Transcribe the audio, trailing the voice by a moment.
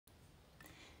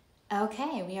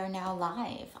Okay, we are now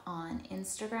live on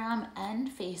Instagram and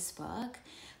Facebook.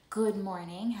 Good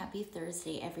morning, happy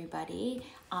Thursday, everybody.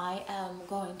 I am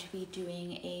going to be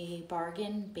doing a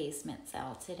bargain basement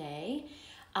sale today.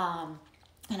 And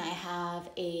I have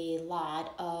a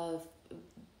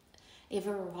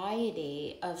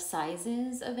variety of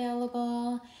sizes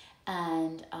available,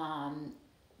 and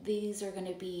these are going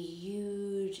to be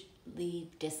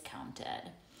hugely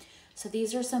discounted. So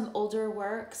these are some older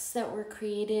works that were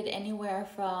created anywhere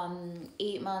from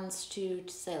 8 months to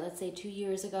say, let's say 2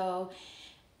 years ago.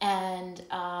 And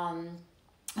I'm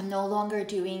no longer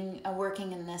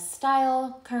working in this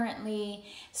style currently.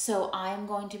 So I'm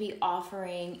going to be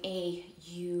offering a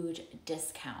huge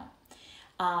discount.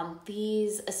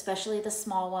 These, especially the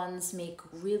small ones, make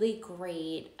really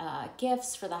great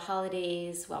gifts for the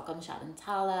holidays. Welcome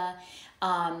Shadantala.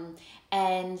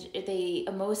 And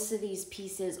most of these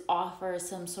pieces offer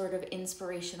some sort of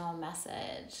inspirational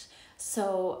message.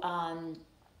 So I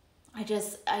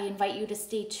invite you to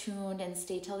stay tuned and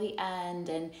stay till the end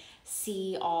and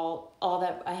see all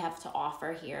that I have to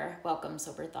offer here. Welcome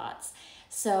Sober Thoughts.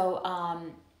 So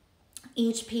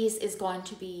each piece is going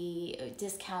to be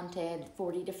discounted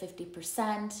 40 to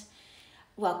 50%.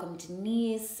 Welcome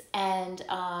Denise. And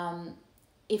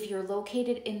if you're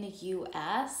located in the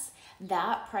US,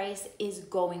 that price is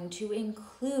going to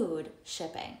include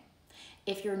shipping.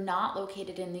 If you're not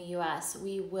located in the US,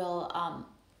 we will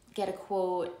get a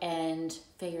quote and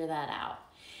figure that out.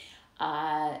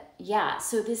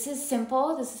 So this is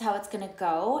simple. This is how it's gonna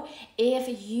go. If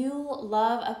you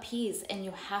love a piece and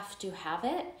you have to have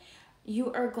it,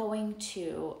 you are going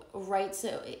to write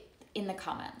in the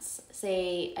comments,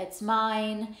 say it's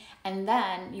mine, and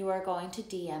then you are going to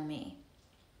DM me.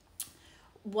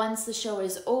 Once the show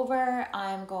is over,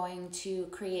 I'm going to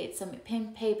create some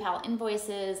PayPal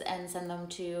invoices and send them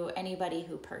to anybody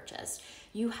who purchased.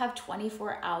 You have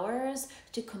 24 hours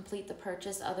to complete the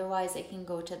purchase, otherwise it can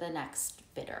go to the next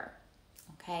bidder,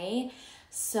 okay?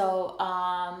 So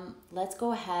let's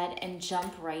go ahead and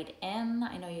jump right in.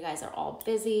 I know you guys are all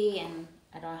busy and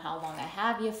I don't know how long I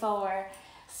have you for.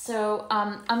 So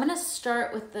I'm gonna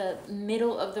start with the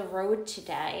middle of the road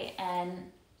today, and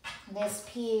this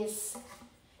piece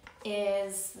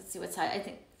is, let's see what size, I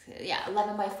think,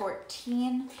 11 by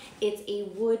 14. It's a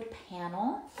wood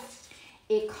panel.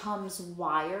 It comes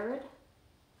wired.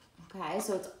 Okay,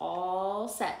 so it's all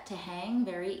set to hang,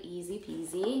 very easy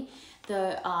peasy.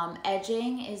 The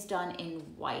edging is done in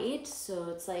white, so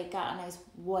it's like got a nice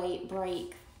white,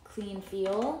 bright, clean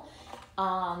feel.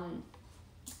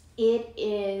 It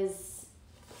is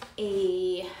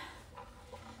a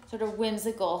sort of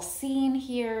whimsical scene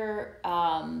here.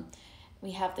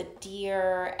 We have the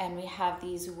deer and we have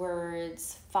these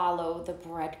words, follow the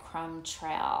breadcrumb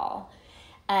trail.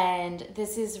 And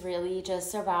this is really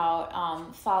just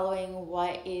about following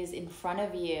what is in front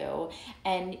of you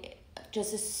and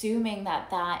just assuming that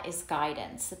that is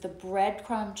guidance, that the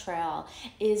breadcrumb trail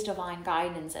is divine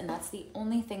guidance, and that's the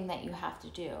only thing that you have to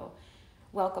do.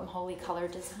 Welcome Holy Color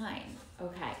Design.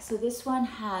 Okay, so this one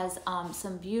has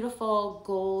some beautiful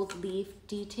gold leaf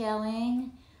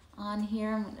detailing on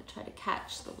here. I'm going to try to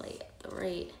catch the light at the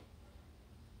right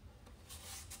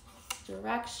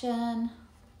direction.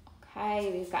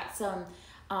 Okay, we've got some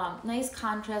nice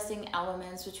contrasting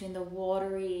elements between the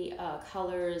watery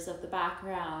colors of the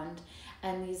background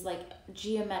and these like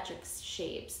geometric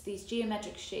shapes. These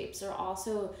geometric shapes are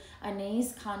also a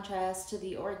nice contrast to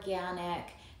the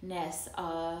organicness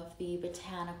of the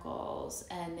botanicals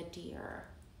and the deer.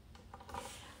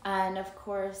 And of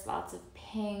course, lots of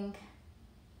pink.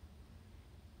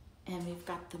 And we've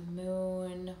got the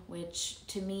moon, which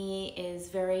to me is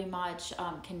very much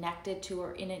connected to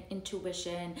our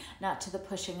intuition, not to the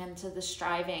pushing and to the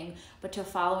striving, but to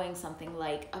following something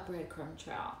like a breadcrumb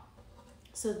trail.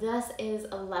 So this is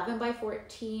 11 by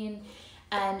 14.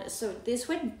 And so this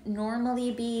would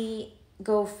normally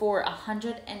go for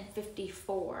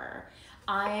 154.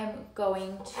 I am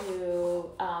going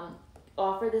to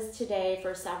offer this today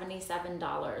for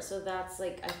 $77. So that's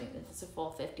like, I think it's a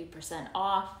full 50%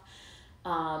 off.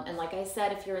 And like I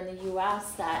said, if you're in the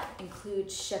US, that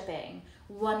includes shipping.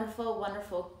 Wonderful,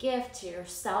 wonderful gift to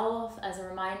yourself as a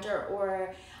reminder,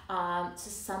 or to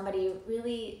somebody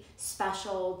really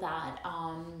special that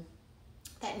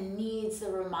that needs the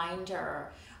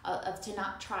reminder of to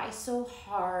not try so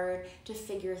hard to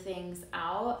figure things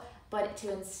out, but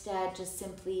to instead just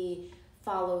simply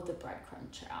follow the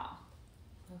breadcrumb trail.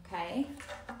 Okay,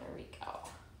 there we go.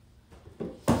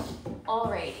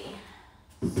 Alrighty,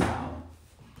 so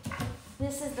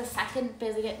this is the second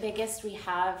biggest we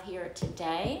have here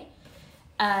today,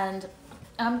 and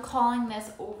I'm calling this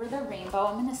Over the Rainbow.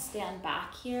 I'm gonna stand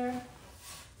back here.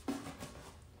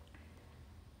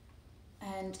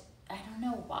 And I don't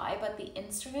know why, but the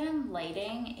Instagram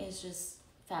lighting is just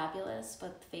fabulous,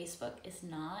 but Facebook is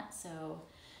not. So,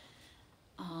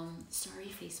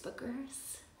 sorry,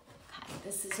 Facebookers. Okay,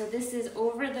 this is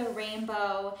Over the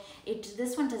Rainbow.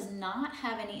 This one does not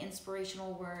have any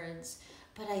inspirational words,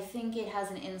 but I think it has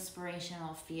an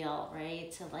inspirational feel, right?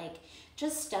 To like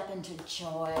just step into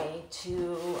joy,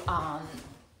 to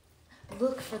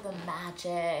look for the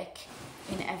magic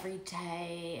in every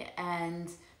day and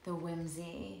the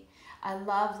whimsy. I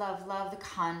love, love, love the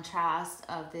contrast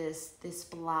of this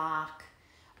black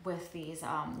with these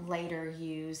lighter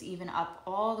hues, even up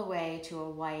all the way to a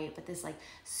white, but this like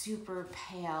super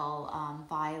pale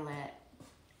violet.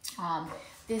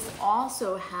 This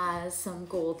also has some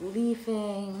gold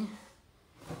leafing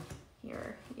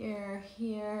here, here,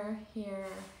 here, here.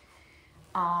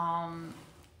 And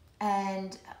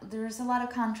there's a lot of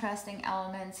contrasting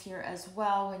elements here as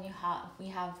well when we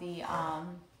have the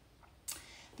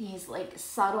these like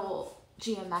subtle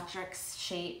geometric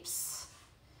shapes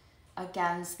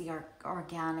against the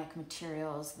organic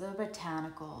materials, the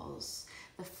botanicals,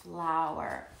 the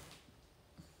flower,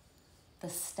 the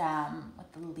stem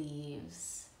with the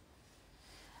leaves.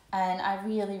 And I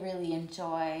really, really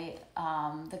enjoy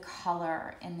the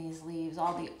color in these leaves,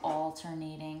 all the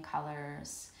alternating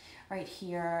colors. Right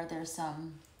here, there's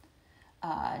some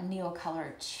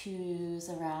neocolor twos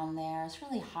around there. It's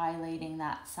really highlighting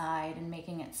that side and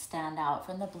making it stand out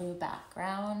from the blue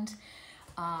background.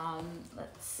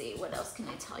 Let's see, what else can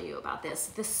I tell you about this?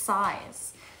 The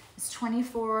size is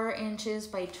 24 inches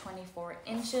by 24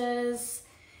 inches.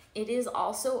 It is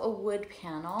also a wood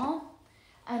panel,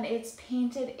 and it's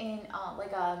painted in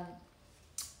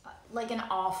like an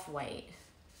off-white.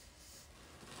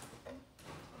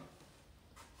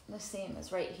 The same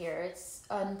as right here. It's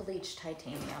unbleached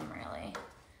titanium, really.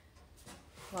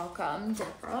 Welcome,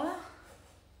 Deborah.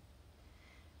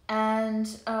 And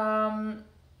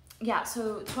yeah,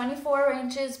 so 24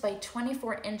 inches by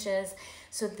 24 inches.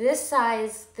 So this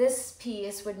size, this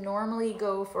piece would normally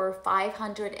go for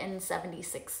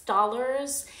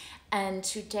 $576. And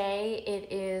today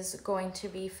it is going to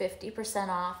be 50%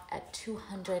 off at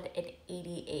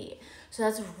 $288. So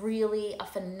that's really a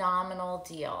phenomenal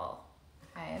deal.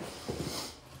 Okay.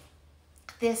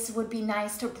 This would be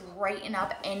nice to brighten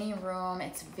up any room.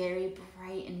 It's very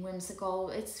bright and whimsical.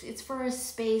 It's for a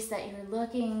space that you're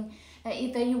looking, that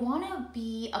you want to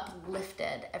be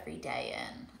uplifted every day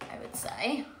in, I would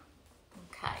say.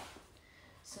 Okay,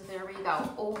 so there we go,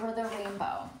 Over the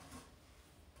Rainbow.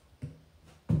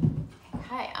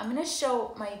 Okay, I'm gonna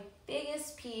show my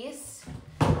biggest piece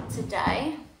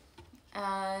today,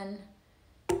 and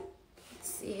let's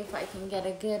see if I can get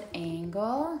a good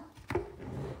angle.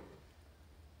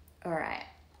 All right,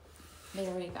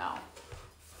 there we go.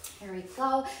 Here we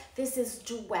go. This is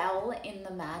Dwell in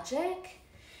the Magic,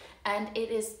 and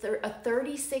it is a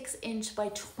 36 inch by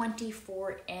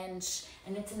 24 inch,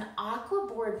 and it's an aqua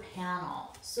board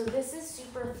panel. So this is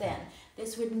super thin.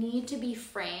 This would need to be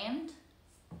framed.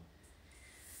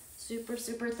 Super,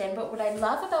 super thin. But what I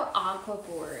love about aqua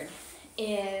board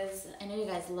is, I know you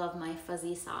guys love my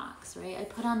fuzzy socks, right? I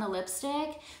put on the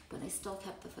lipstick, but I still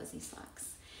kept the fuzzy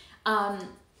socks.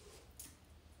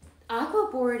 Aqua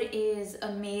board is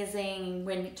amazing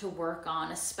to work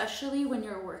on, especially when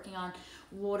you're working on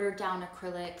watered down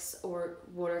acrylics or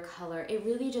watercolor. It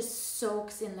really just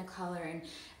soaks in the color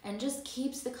and just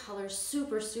keeps the color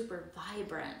super, super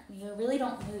vibrant. You really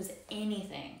don't lose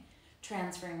anything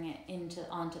transferring it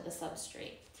onto the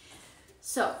substrate.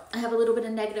 So I have a little bit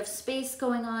of negative space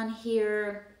going on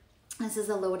here. This is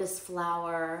a lotus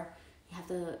flower. You have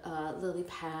the lily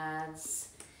pads,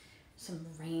 some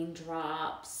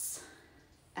raindrops,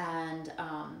 and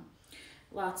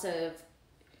lots of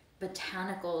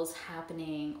botanicals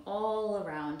happening all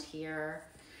around here.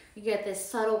 You get this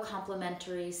subtle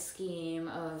complementary scheme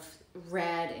of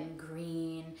red and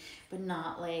green, but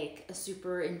not like a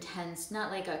super intense,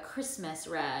 not like a Christmas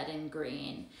red and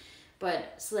green,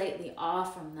 but slightly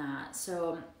off from that.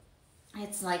 So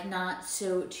it's like not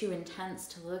so too intense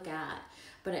to look at,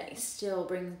 but it still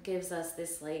gives us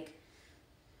this like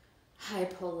high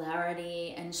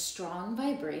polarity and strong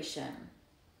vibration.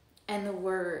 And the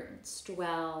words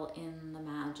dwell in the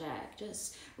magic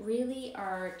just really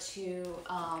are to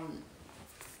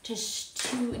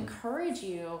encourage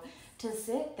you to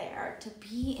sit there, to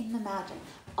be in the magic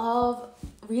of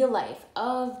real life,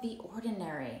 of the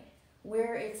ordinary,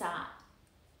 where it's at.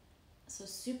 So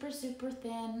super, super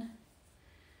thin.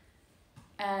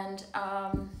 And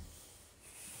let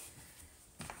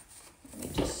me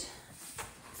just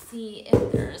see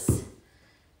if there's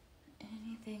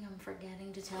anything I'm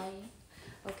forgetting to tell you.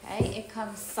 Okay, it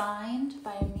comes signed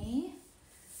by me.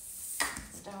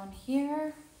 It's down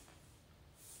here.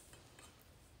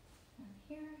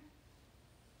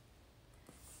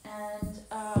 And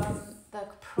the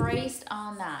price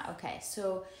on that, okay,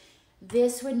 so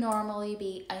this would normally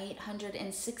be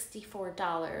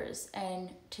 $864,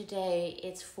 and today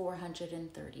it's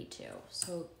 $432,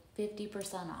 so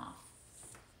 50% off.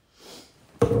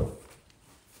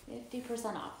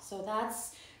 50% off, so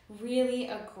that's really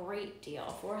a great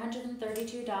deal.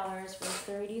 $432 for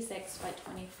 36 by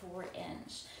 24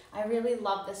 inch. I really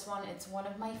love this one. It's one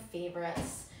of my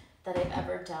favorites that I've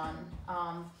ever done.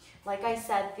 Like I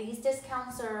said, these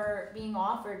discounts are being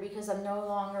offered because I'm no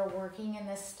longer working in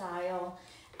this style,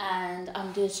 and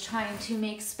I'm just trying to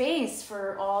make space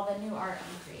for all the new art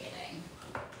I'm creating.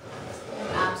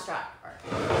 Abstract art.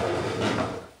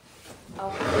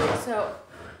 Okay, so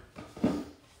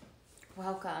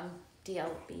welcome,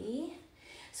 DLB.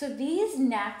 So these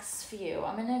next few,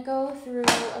 I'm gonna go through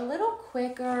a little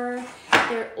quicker.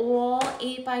 They're all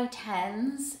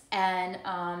 8x10s, and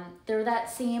they're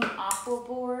that same aqua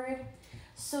board.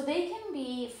 So they can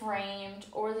be framed,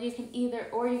 or you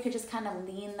could just kind of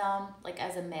lean them like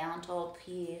as a mantle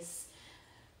piece.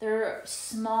 They're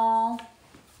small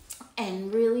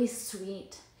and really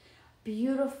sweet,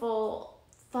 beautiful,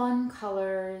 fun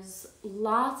colors,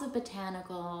 lots of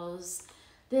botanicals.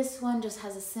 This one just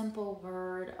has a simple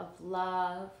word of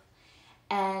love.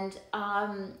 And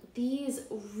these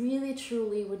really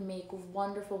truly would make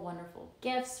wonderful, wonderful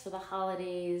gifts for the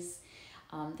holidays.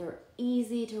 They're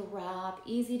easy to wrap,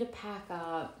 easy to pack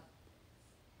up.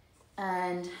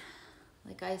 And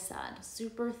like I said,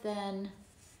 super thin.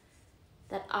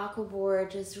 That aqua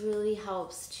board just really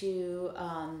helps to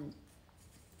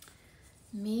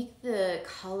make the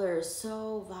colors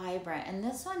so vibrant. And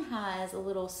this one has a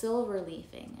little silver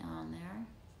leafing on there.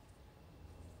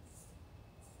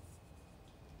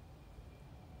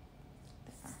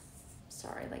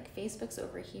 Sorry, like Facebook's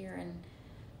over here and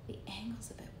the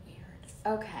angle's a bit weird.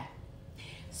 Okay,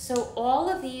 so all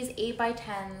of these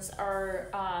 8x10s are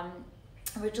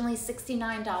originally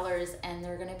 $69, and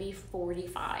they're gonna be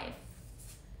 $45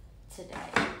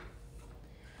 today.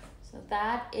 So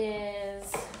that is,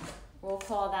 we'll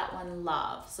call that one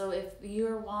love. So if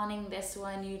you're wanting this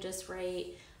one, you just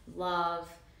write love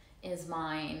is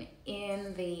mine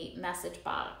in the message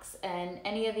box, and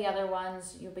any of the other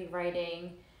ones you'll be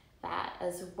writing that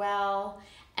as well.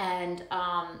 And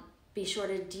be sure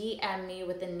to DM me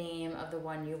with the name of the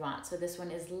one you want. So this one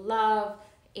is love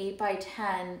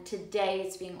 8x10. Today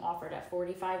it's being offered at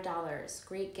 $45.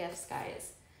 Great gifts,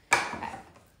 guys. Okay.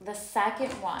 The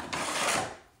second one,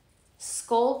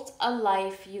 sculpt a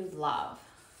life you love.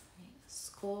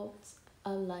 Sculpt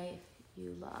a life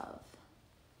you love.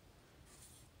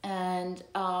 And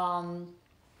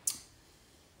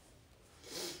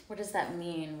what does that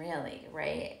mean, really,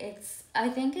 right? I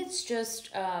think it's just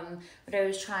what I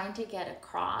was trying to get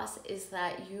across is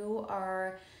that you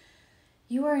are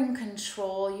in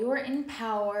control, you are in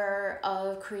power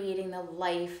of creating the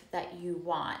life that you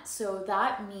want. So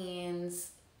that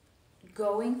means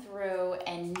going through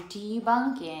and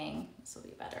debunking, this will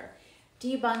be better,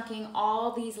 debunking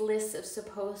all these lists of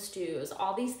supposed to's,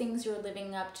 all these things you're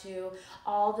living up to,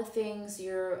 all the things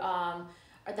you're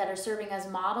that are serving as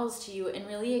models to you, and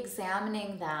really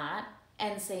examining that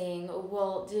and saying,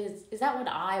 well, is that what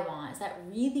I want? Is that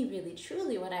really, really,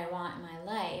 truly what I want in my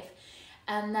life?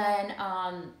 And then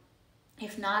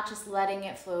if not, just letting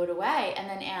it float away, and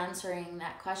then answering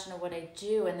that question of what I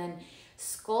do, and then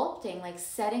sculpting, like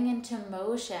setting into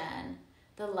motion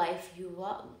the life you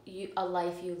love, a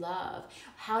life you love.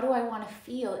 How do I want to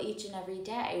feel each and every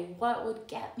day? What would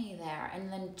get me there?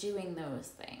 And then doing those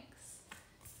things.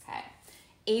 Okay.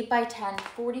 8x10,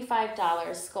 $45,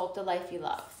 sculpt a life you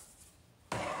love.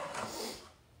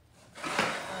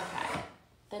 Okay.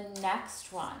 The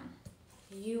next one,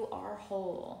 you are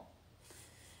whole.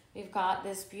 We've got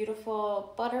this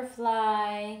beautiful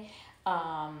butterfly.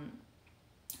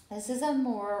 This is a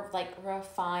more like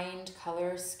refined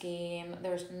color scheme.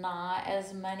 There's not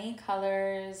as many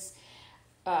colors,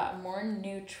 more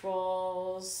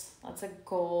neutrals. Lots of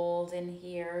gold in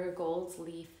here, gold's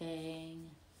leafing.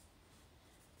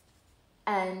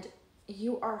 And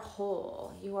you are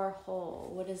whole, you are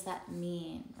whole. What does that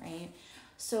mean, right?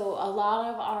 So a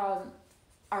lot of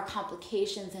our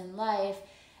complications in life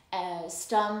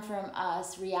stem from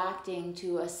us reacting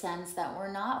to a sense that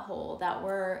we're not whole, that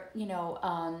we're,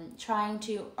 trying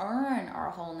to earn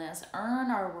our wholeness, earn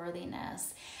our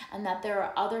worthiness, and that there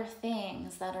are other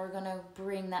things that are going to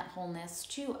bring that wholeness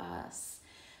to us.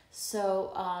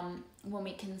 So when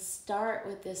we can start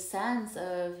with this sense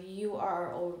of you are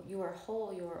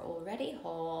whole, you are already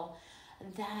whole,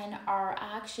 then our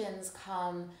actions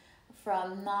come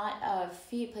from not a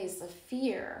place of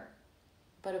fear,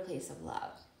 but a place of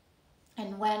love.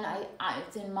 And when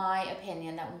it's in my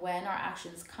opinion that when our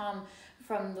actions come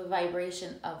from the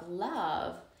vibration of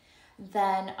love,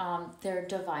 then they're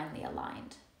divinely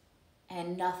aligned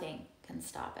and nothing can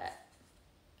stop it.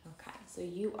 Okay, so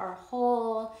you are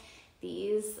whole.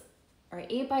 These are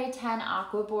 8x10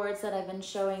 aqua boards that I've been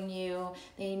showing you.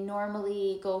 They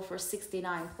normally go for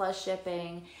 $69 plus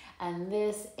shipping, and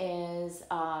this is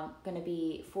going to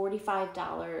be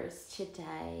 $45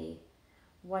 today.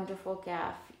 Wonderful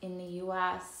gift in the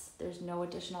US. There's no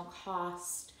additional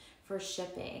cost for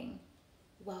shipping.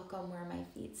 Welcome where my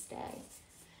feet stay.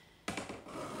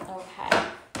 Okay.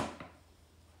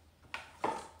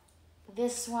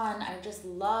 This one, I just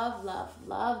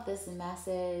love this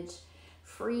message.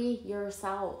 Free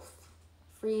yourself.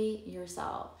 Free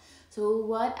yourself. So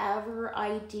whatever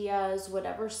ideas,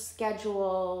 whatever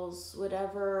schedules,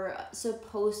 whatever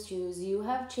supposed tos you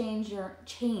have changed your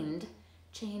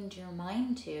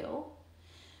mind to,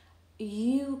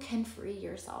 you can free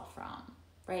yourself from,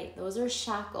 right? Those are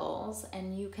shackles,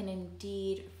 and you can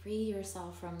indeed free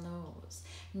yourself from those.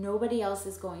 Nobody else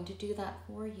is going to do that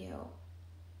for you.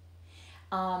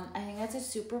 I think that's a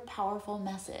super powerful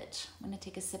message. I'm going to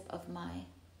take a sip of my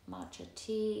matcha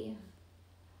tea.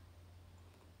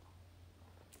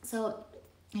 So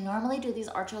I normally do these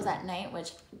art shows at night,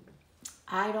 which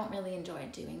I don't really enjoy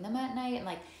doing them at night.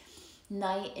 Like,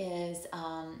 night is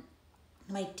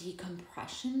my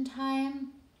decompression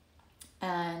time,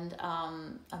 and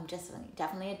I'm just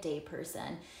definitely a day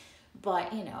person.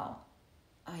 But, you know,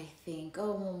 I think,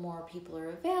 oh, well, more people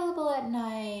are available at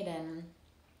night, and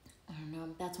I don't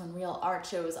know, that's when real art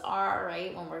shows are,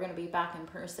 right? When we're going to be back in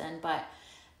person. But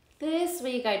this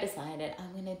week I decided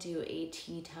I'm going to do a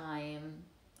tea time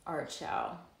art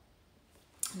show.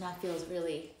 And that feels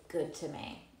really good to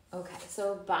me. Okay,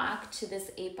 so back to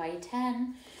this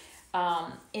 8x10.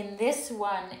 In this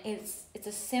one, it's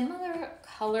a similar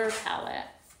color palette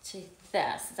to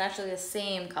this. It's actually the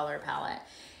same color palette.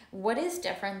 What is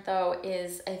different though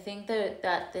is I think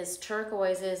that this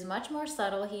turquoise is much more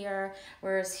subtle here,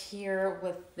 whereas here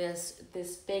with this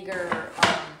bigger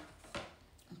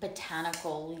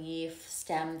botanical leaf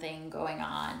stem thing going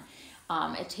on,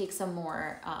 it takes a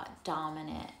more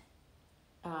dominant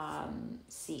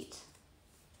seat,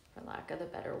 for lack of a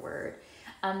better word.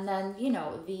 And then, you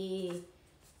know,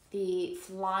 the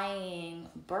flying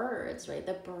birds, right?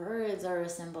 The birds are a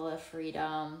symbol of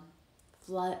freedom.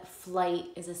 Flight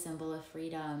is a symbol of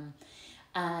freedom,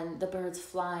 and the birds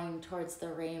flying towards the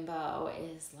rainbow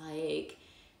is like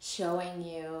showing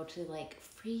you to like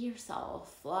free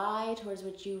yourself, fly towards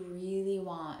what you really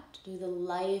want, do the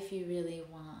life you really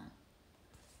want.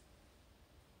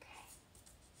 Okay.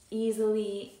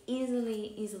 Easily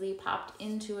popped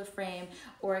into a frame,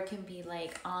 or it can be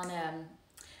like on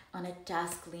a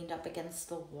desk leaned up against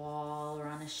the wall, or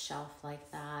on a shelf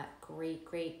like that.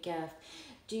 Great gift.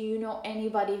 Do you know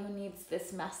anybody who needs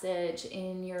this message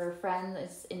in your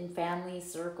friends, in family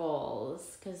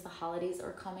circles? Because the holidays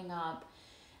are coming up.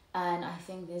 And I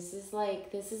think this is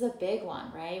a big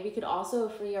one, right? We could also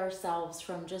free ourselves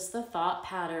from just the thought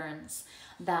patterns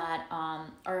that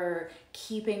are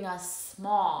keeping us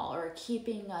small, or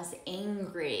keeping us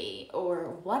angry, or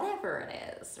whatever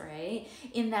it is, right?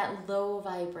 In that low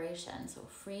vibration. So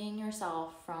freeing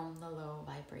yourself from the low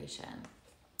vibration.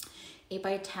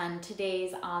 8x10,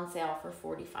 today's on sale for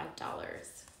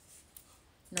 $45.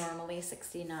 Normally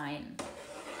 $69.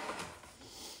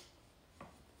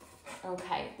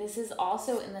 Okay, this is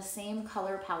also in the same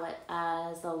color palette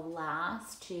as the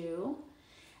last two.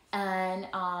 And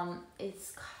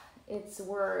its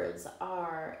words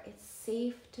are, it's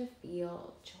safe to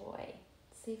feel joy.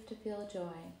 Safe to feel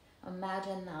joy.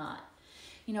 Imagine that.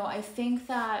 You know, I think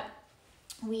that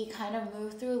we kind of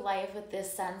move through life with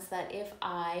this sense that if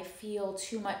I feel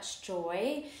too much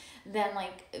joy, then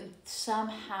like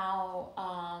somehow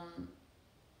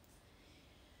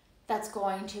that's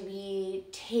going to be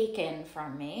taken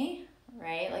from me,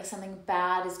 right? Like something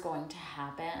bad is going to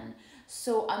happen.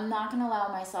 So I'm not going to allow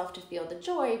myself to feel the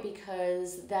joy,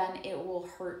 because then it will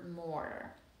hurt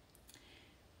more.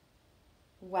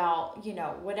 Well, you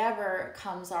know, whatever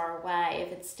comes our way,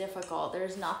 if it's difficult,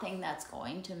 there's nothing that's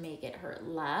going to make it hurt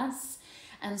less.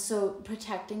 And so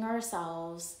protecting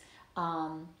ourselves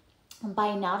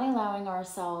by not allowing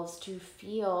ourselves to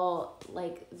feel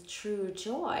like true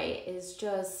joy is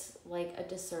just like a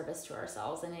disservice to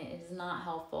ourselves, and it is not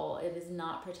helpful. It is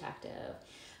not protective.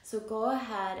 So go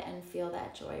ahead and feel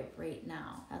that joy right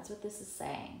now. That's what this is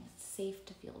saying. It's safe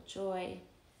to feel joy.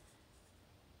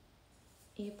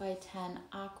 8x10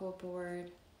 aqua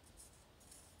board.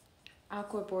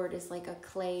 Aqua board is like a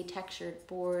clay textured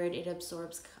board. It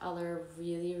absorbs color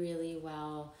really, really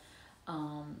well.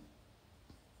 Highly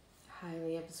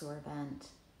absorbent.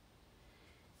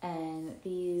 And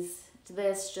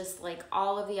this, just like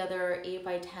all of the other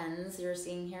 8x10s you're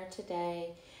seeing here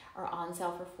today, are on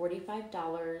sale for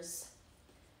 $45.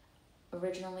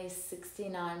 Originally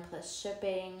 $69 plus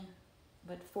shipping,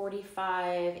 but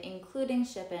 $45 including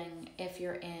shipping if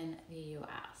you're in the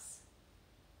US.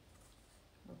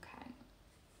 Okay.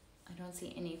 I don't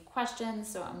see any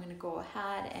questions, so I'm going to go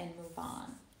ahead and move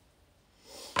on.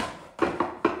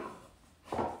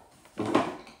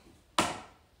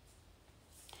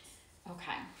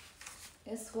 Okay.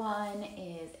 This one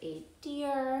is a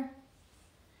deer,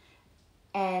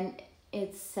 and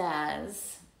it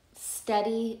says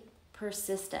steady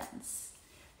persistence.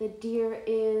 The deer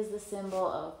is the symbol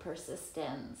of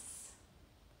persistence.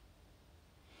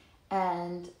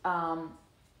 And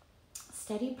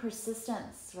steady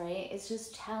persistence, right? It's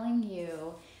just telling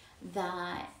you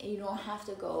that you don't have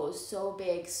to go so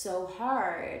big, so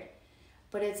hard,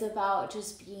 but it's about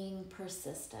just being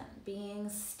persistent, being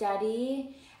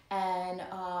steady, and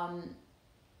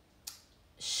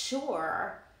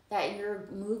sure that you're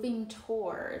moving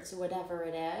towards whatever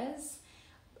it is.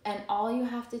 And all you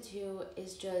have to do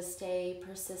is just stay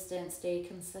persistent, stay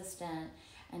consistent,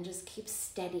 and just keep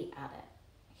steady at it.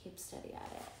 Keep steady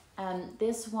at it.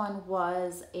 This one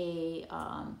was a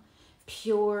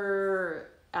pure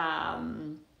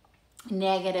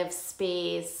negative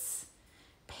space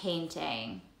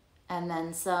painting, and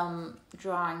then some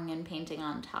drawing and painting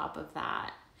on top of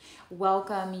that.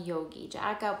 Welcome Yogi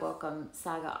Jacob, welcome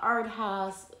Saga Art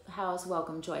House,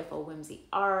 welcome Joyful Whimsy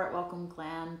Art, welcome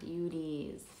Glam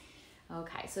Beauties.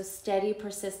 Okay, so steady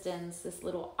persistence, this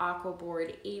little aqua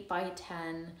board,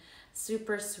 8x10,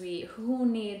 super sweet. Who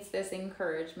needs this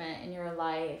encouragement in your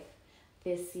life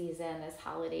this season, this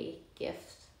holiday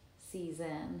gift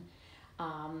season?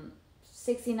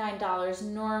 $69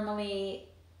 normally,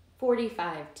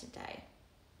 $45 today.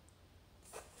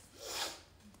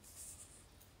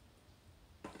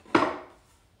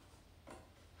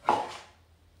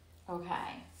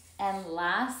 Okay, and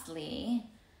lastly,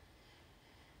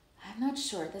 I'm not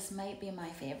sure, this might be my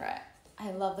favorite.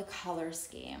 I love the color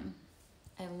scheme.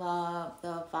 I love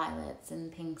the violets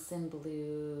and pinks and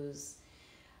blues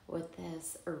with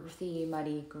this earthy,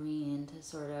 muddy green to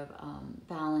sort of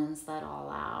balance that all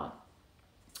out.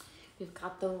 We've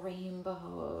got the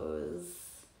rainbows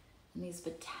and these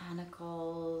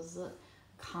botanicals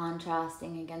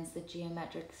contrasting against the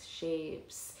geometric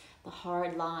shapes, the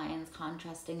hard lines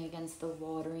contrasting against the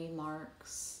watery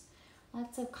marks.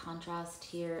 Lots of contrast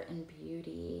here and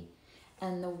beauty.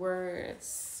 And the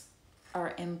words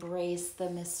are embrace the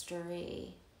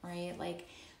mystery, right? Like,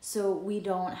 so we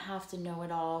don't have to know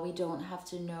it all. We don't have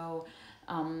to know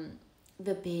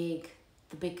the big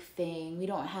thing. We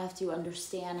don't have to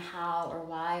understand how or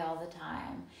why all the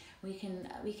time. We can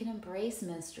embrace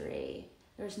mystery.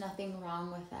 There's nothing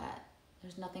wrong with that.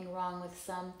 There's nothing wrong with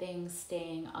some things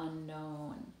staying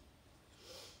unknown.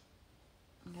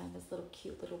 I got this little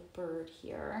cute little bird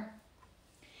here.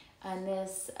 And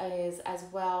this is as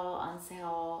well on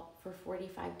sale for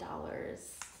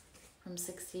 $45 from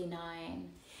 $69.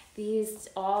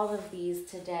 All of these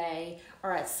today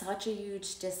are at such a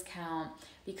huge discount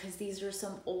because these are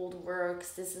some old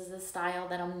works. This is a style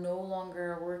that I'm no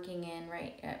longer working in,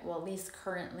 right? Well, at least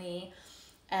currently.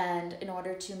 And in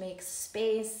order to make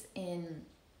space in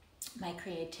my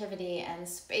creativity and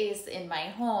space in my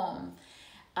home,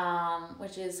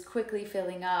 which is quickly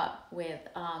filling up with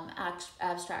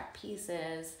abstract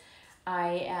pieces,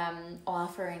 I am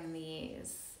offering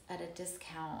these at a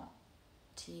discount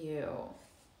to you.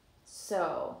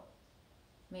 So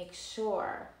make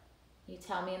sure you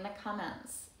tell me in the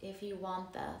comments if you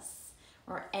want this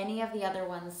or any of the other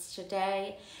ones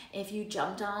today. If you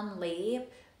jumped on late,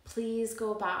 please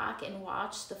go back and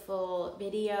watch the full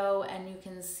video and you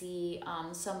can see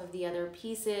some of the other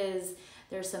pieces.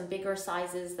 There's some bigger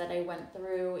sizes that I went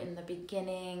through in the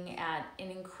beginning at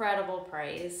an incredible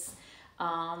price.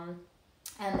 And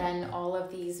then all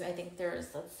of these, I think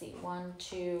there's, let's see, 1,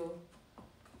 2,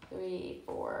 3,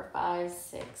 4, 5,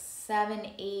 6,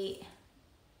 7, 8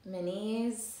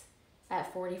 minis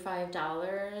at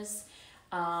 $45.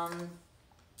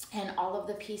 And all of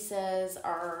the pieces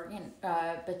are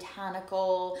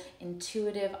botanical,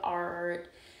 intuitive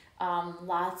art,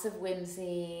 lots of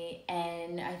whimsy,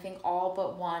 and I think all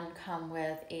but one come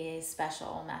with a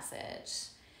special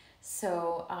message.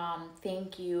 So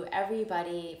thank you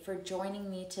everybody for joining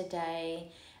me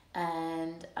today,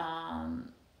 and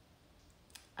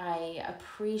I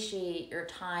appreciate your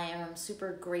time. I'm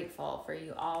super grateful for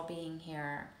you all being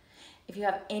here. If you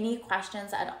have any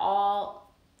questions at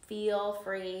all, feel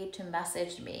free to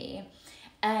message me.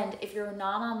 And if you're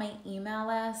not on my email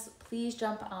list, please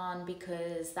jump on,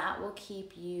 because that will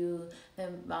keep you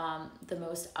the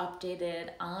most updated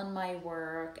on my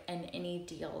work and any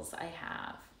deals I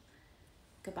have.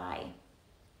 Goodbye.